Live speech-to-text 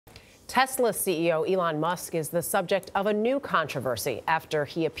Tesla CEO Elon Musk is the subject of a new controversy after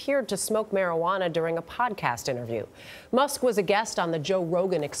he appeared to smoke marijuana during a podcast interview. Musk was a guest on the Joe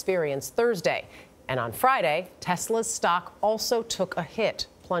Rogan Experience Thursday. And on Friday, Tesla's stock also took a hit,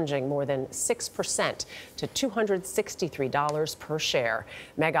 plunging more than 6% to $263 per share.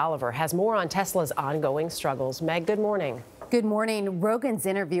 Meg Oliver has more on Tesla's ongoing struggles. Meg, good morning. Good morning. Rogan's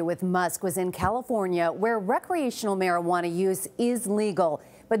interview with Musk was in California, where recreational marijuana use is legal.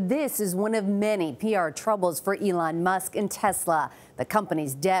 But this is one of many PR troubles for Elon Musk and Tesla. The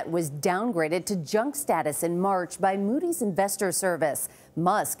company's debt was downgraded to junk status in March by Moody's Investor Service.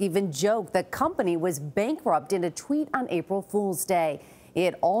 Musk even joked the company was bankrupt in a tweet on April Fool's Day.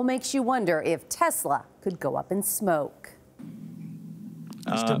 It all makes you wonder if Tesla could go up in smoke.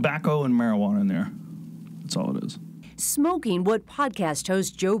 There's tobacco and marijuana in there. That's all it is. Smoking what podcast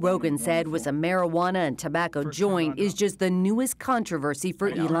host Joe Rogan said was a marijuana and tobacco joint is just the newest controversy for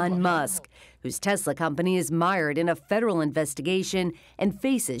Elon Musk, whose Tesla company is mired in a federal investigation and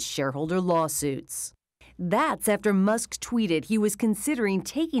faces shareholder lawsuits. That's after Musk tweeted he was considering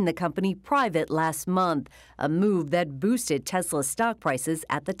taking the company private last month, a move that boosted Tesla's stock prices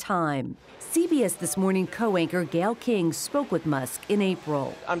at the time. CBS This Morning co-anchor Gayle spoke with Musk in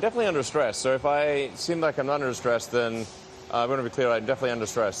April. I'm definitely under stress, so if I seem like I'm not under stress, then I'm going to be clear, I'm definitely under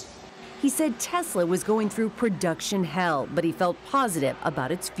stress. He said Tesla was going through production hell, but he felt positive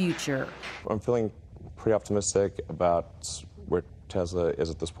about its future. I'm feeling pretty optimistic about where Tesla is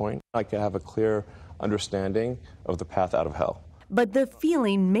at this point. I can have a clear understanding of the path out of hell. But the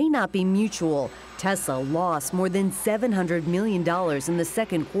feeling may not be mutual. Tesla lost more than $700 million in the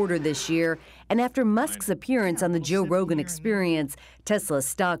second quarter this year. And after Musk's appearance on the Joe Rogan Experience, Tesla's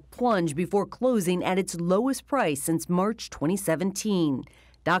stock plunged before closing at its lowest price since March 2017.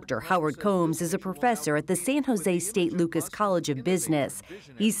 Dr. Howard Combs is a professor at the San Jose State Lucas College of Business.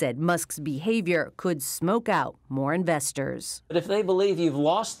 He said Musk's behavior could smoke out more investors. But if they believe you've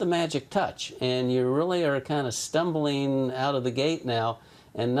lost the magic touch and you really are kind of stumbling out of the gate now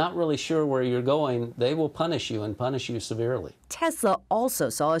and not really sure where you're going, they will punish you and punish you severely. Tesla also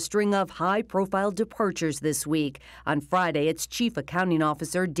saw a string of high-profile departures this week. On Friday, its chief accounting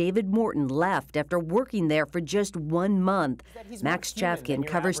officer, David Morton, left after working there for just 1 month. Max Chafkin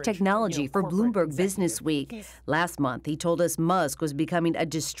covers technology for Bloomberg Business Week. Last month, he told us Musk was becoming a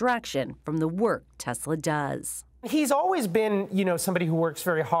distraction from the work Tesla does. He's always been, somebody who works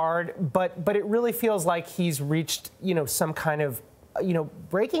very hard, but it really feels like he's reached, some kind of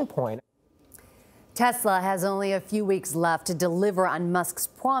breaking point. Tesla has only a few weeks left to deliver on Musk's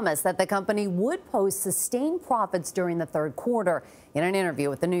promise that the company would post sustained profits during the third quarter. In an interview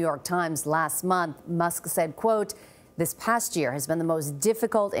with the New York Times last month, Musk said, quote, "This past year has been the most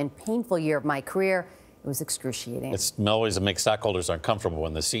difficult and painful year of my career. It was excruciating." It's always to make stockholders uncomfortable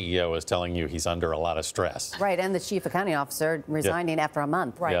when the CEO is telling you he's under a lot of stress. Right, and the chief accounting officer resigning after a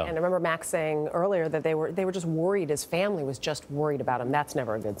month. Right, Yeah. and I remember Max saying earlier that they were just worried. His family was just worried about him. That's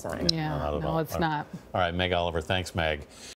never a good sign. Yeah, Not at no, all. it's not. All right, Meg Oliver, thanks, Meg.